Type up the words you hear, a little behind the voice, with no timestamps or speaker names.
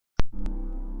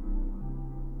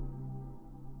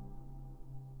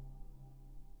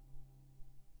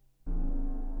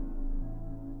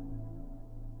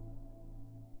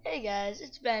Hey guys,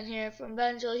 it's Ben here from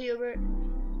Benjel Hubert,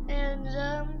 and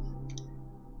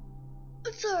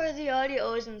sorry the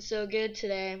audio isn't so good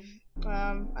today.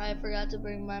 I forgot to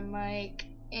bring my mic,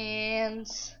 and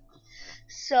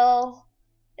so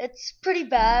it's pretty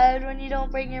bad when you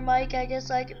don't bring your mic, I guess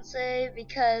I can say,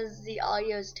 because the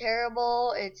audio is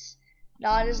terrible. It's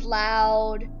not as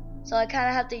loud, so I kind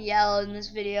of have to yell in this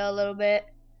video a little bit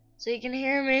so you can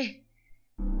hear me.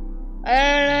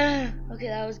 Okay,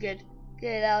 that was good.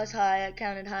 Okay, that was high. I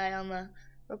counted high on the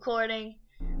recording.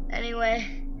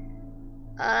 Anyway,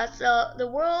 so the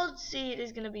world seed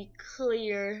is gonna be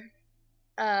clear.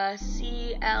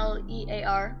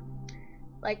 C-L-E-A-R.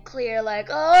 Like clear, like,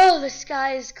 oh, the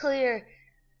sky is clear.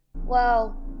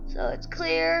 Wow. So it's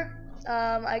clear.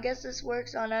 I guess this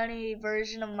works on any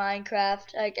version of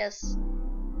Minecraft. I guess.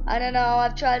 I don't know.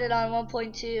 I've tried it on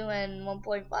 1.2 and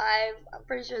 1.5. I'm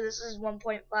pretty sure this is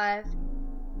 1.5.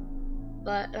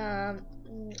 But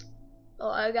oh,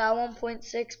 I got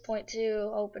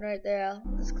 1.6.2 open right there. I'll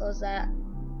just close that.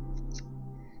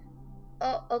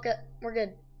 Oh, okay, we're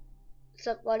good.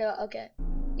 So what do okay.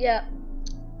 Yeah.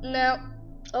 Now,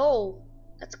 oh,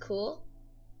 that's cool.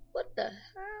 What the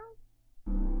hell?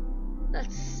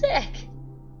 That's sick.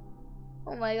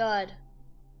 Oh my god.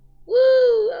 Woo!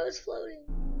 I was floating.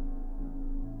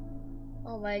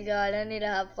 Oh my god, I need to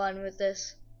have fun with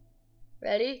this.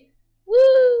 Ready?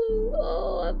 Woo!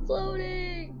 Oh, I'm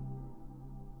floating.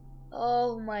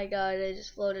 Oh my god, I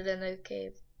just floated in the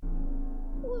cave.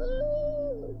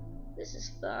 Woo! This is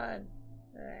fun.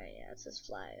 Alright, yeah, let's just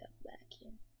fly up back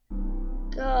here.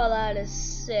 Oh, that is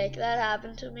sick. That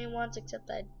happened to me once,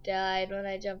 except I died when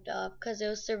I jumped off because it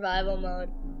was survival mode.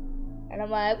 And I'm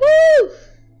like, woo!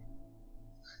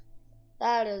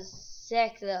 That is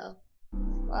sick though.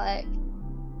 Like,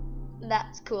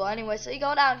 that's cool. Anyway, so you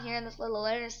go down here in this little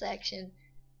intersection.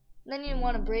 And then you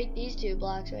want to break these two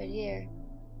blocks right here.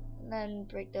 And then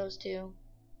break those two.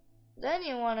 Then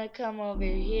you want to come over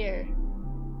here.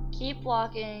 Keep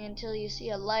walking until you see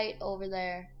a light over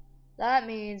there. That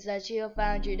means that you have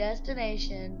found your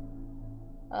destination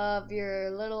of your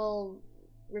little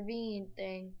ravine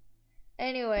thing.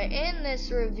 Anyway, in this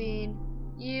ravine,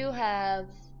 you have,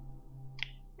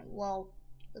 well,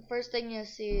 the first thing you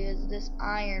see is this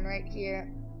iron right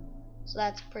here. So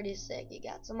that's pretty sick. You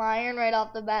got some iron right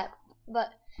off the bat,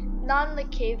 but not in the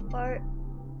cave part.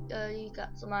 You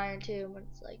got some iron too, but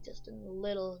it's like just in the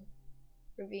little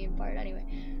ravine part. Anyway,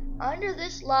 under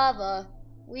this lava,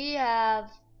 we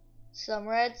have some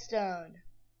redstone.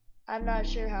 I'm not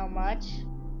sure how much,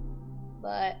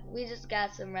 but we just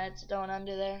got some redstone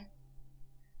under there.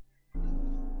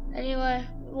 Anyway,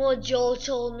 well, Joel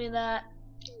told me that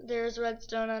there's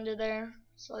redstone under there,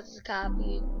 so I just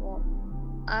copied. Well,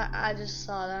 I just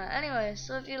saw that. Anyway,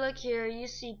 so if you look here, you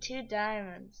see 2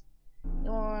 diamonds.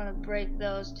 You want to break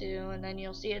those 2, and then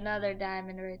you'll see another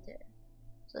diamond right there.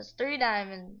 So that's 3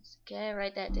 diamonds. Okay,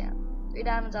 write that down. 3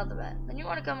 diamonds off the bat. Then you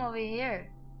want to come over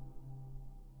here.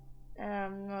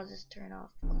 I'll just turn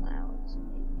off clouds.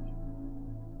 Maybe.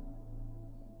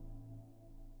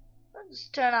 I'll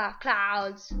just turn off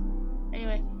clouds.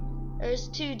 Anyway, there's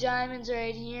 2 diamonds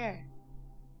right here.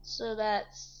 So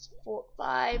that's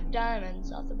 5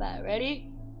 diamonds off the bat.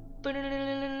 Ready?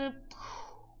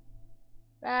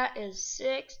 That is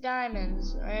 6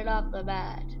 diamonds right off the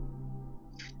bat.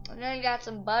 And then you got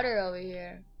some butter over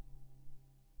here.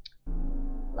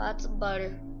 Lots of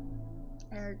butter.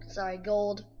 Or, sorry,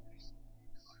 gold.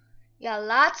 You got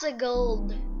lots of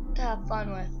gold to have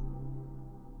fun with.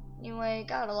 Anyway,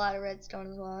 got a lot of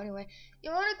redstone as well. Anyway, you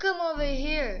want to come over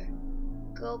here.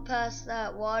 Go past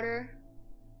that water.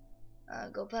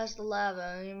 Go past the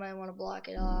lava. You might want to block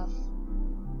it off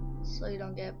so you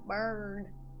don't get burned.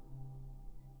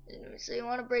 So you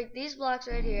want to break these blocks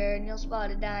right here, and you'll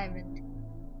spot a diamond.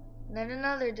 And then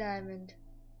another diamond.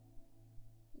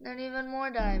 And then even more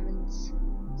diamonds.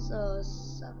 So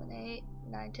 7, 8,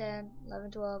 9, 10,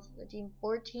 11, 12, 13,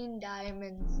 14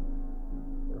 diamonds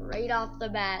right off the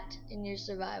bat in your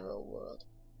survival world.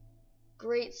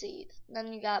 Great seed.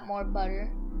 Then you got more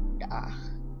butter.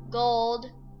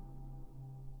 Gold.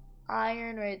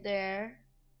 Iron right there.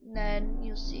 And then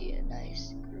you'll see a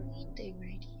nice green thing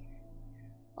right here.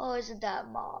 Oh, isn't that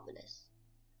marvelous?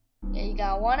 Yeah, you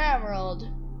got 1 emerald.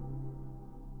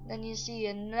 Then you see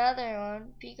another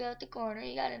one. Peek out the corner.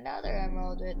 You got another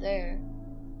emerald right there.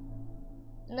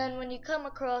 And then when you come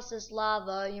across this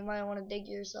lava, you might want to dig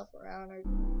yourself around or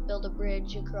build a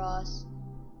bridge across.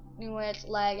 Anyway, it's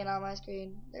lagging on my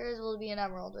screen. There will be an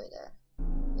emerald right there.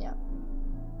 Yeah.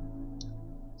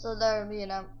 So there will be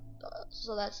an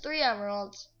so that's 3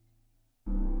 emeralds,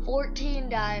 14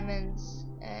 diamonds,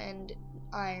 and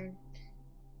iron.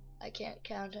 I can't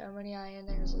count how many iron.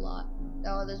 There's a lot.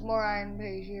 Oh, there's more iron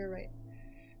right here, right?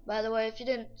 By the way, if you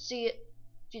didn't see it,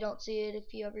 if you don't see it,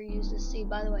 if you ever use this seed,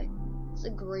 by the way, it's a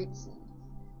great seed.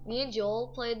 Me and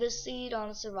Joel played this seed on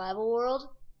a survival world,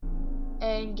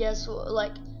 and guess what?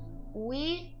 Like,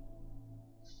 we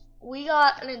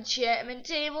got an enchantment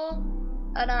table,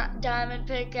 a diamond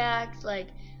pickaxe, like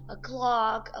a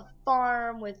clock, a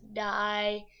farm with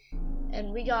dye,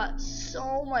 and we got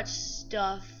so much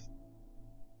stuff.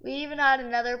 We even had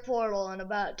another portal in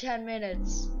about 10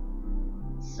 minutes.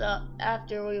 So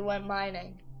after we went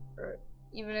mining, or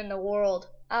even in the world,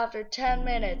 after 10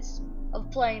 minutes of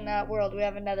playing that world, we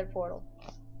have another portal.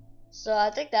 So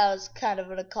I think that was kind of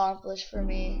an accomplishment for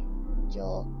me,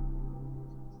 Joel.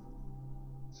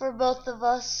 For both of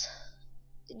us.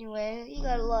 Anyway, you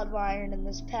got a lot of iron in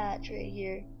this patch right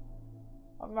here.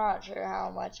 I'm not sure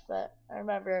how much, but I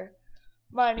remember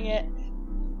mining it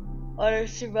on a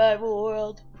survival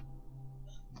world.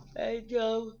 And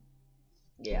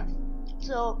yeah.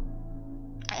 So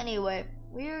anyway,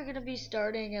 we are gonna be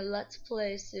starting a let's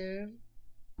play soon,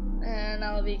 and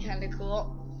that'll be kind of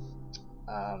cool.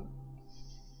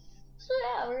 So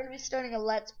yeah, we're gonna be starting a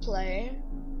let's play.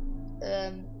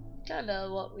 Kind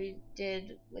of what we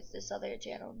did with this other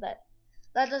channel, but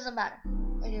that doesn't matter.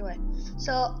 Anyway,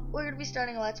 so we're gonna be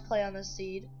starting a let's play on this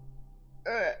seed.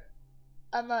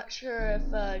 I'm not sure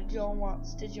if Joel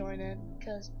wants to join in,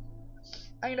 because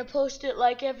I'm gonna post it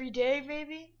like every day,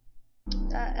 maybe.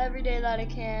 Every day that I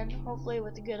can, hopefully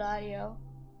with a good audio.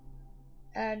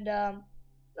 And I'm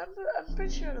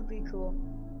pretty sure it'll be cool.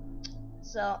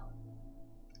 So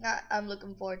I'm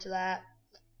looking forward to that.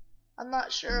 I'm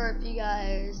not sure if you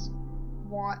guys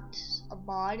want a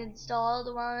mod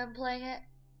installed while I'm playing it.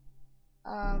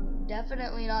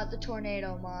 Definitely not the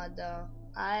tornado mod though.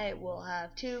 I will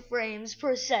have 2 frames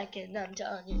per second, I'm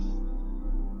telling you.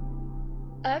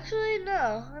 Actually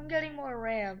no, I'm getting more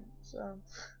RAM, so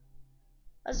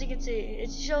as you can see,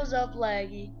 it shows up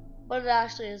laggy, but it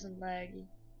actually isn't laggy.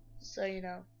 So you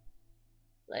know.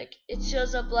 Like, it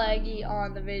shows up laggy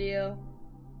on the video,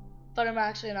 but I'm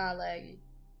actually not laggy.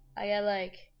 I get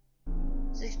like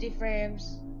 60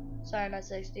 frames. Sorry, not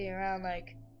 60, around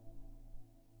like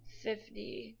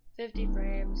 50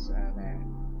 frames around there.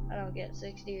 I don't get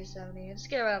 60 or 70. I just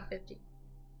get around 50.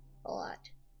 A lot.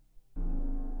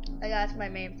 That's my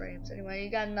main frames. Anyway, you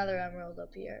got another emerald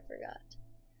up here. I forgot.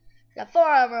 Got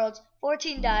 4 emeralds,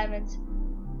 14 diamonds.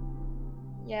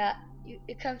 Yeah,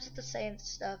 it comes with the same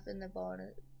stuff in the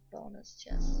bonus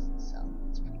chest, so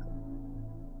it's pretty cool.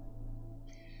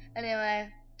 Anyway,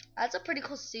 that's a pretty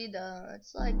cool seed though.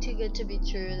 It's like too good to be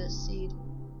true, this seed.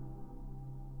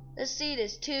 This seed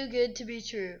is too good to be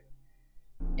true.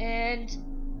 And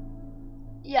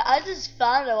yeah, I just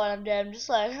found it when I'm dead. I'm just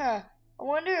like, I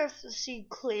wonder if the seed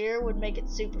clear would make it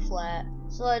super flat.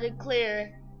 So I did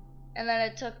clear, and then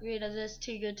it took me to this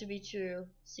too good to be true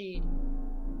seed.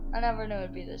 I never knew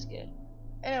it'd be this good.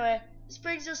 Anyway, this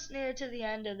brings us near to the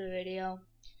end of the video.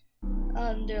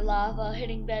 Under lava,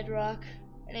 hitting bedrock.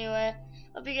 Anyway,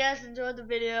 hope you guys enjoyed the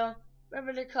video.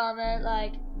 Remember to comment,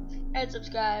 like, and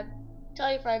subscribe.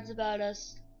 Tell your friends about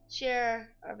us. Share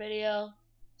our video.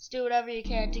 Just do whatever you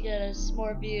can to get us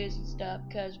more views and stuff,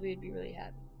 because we'd be really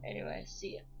happy. Anyway,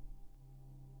 see ya.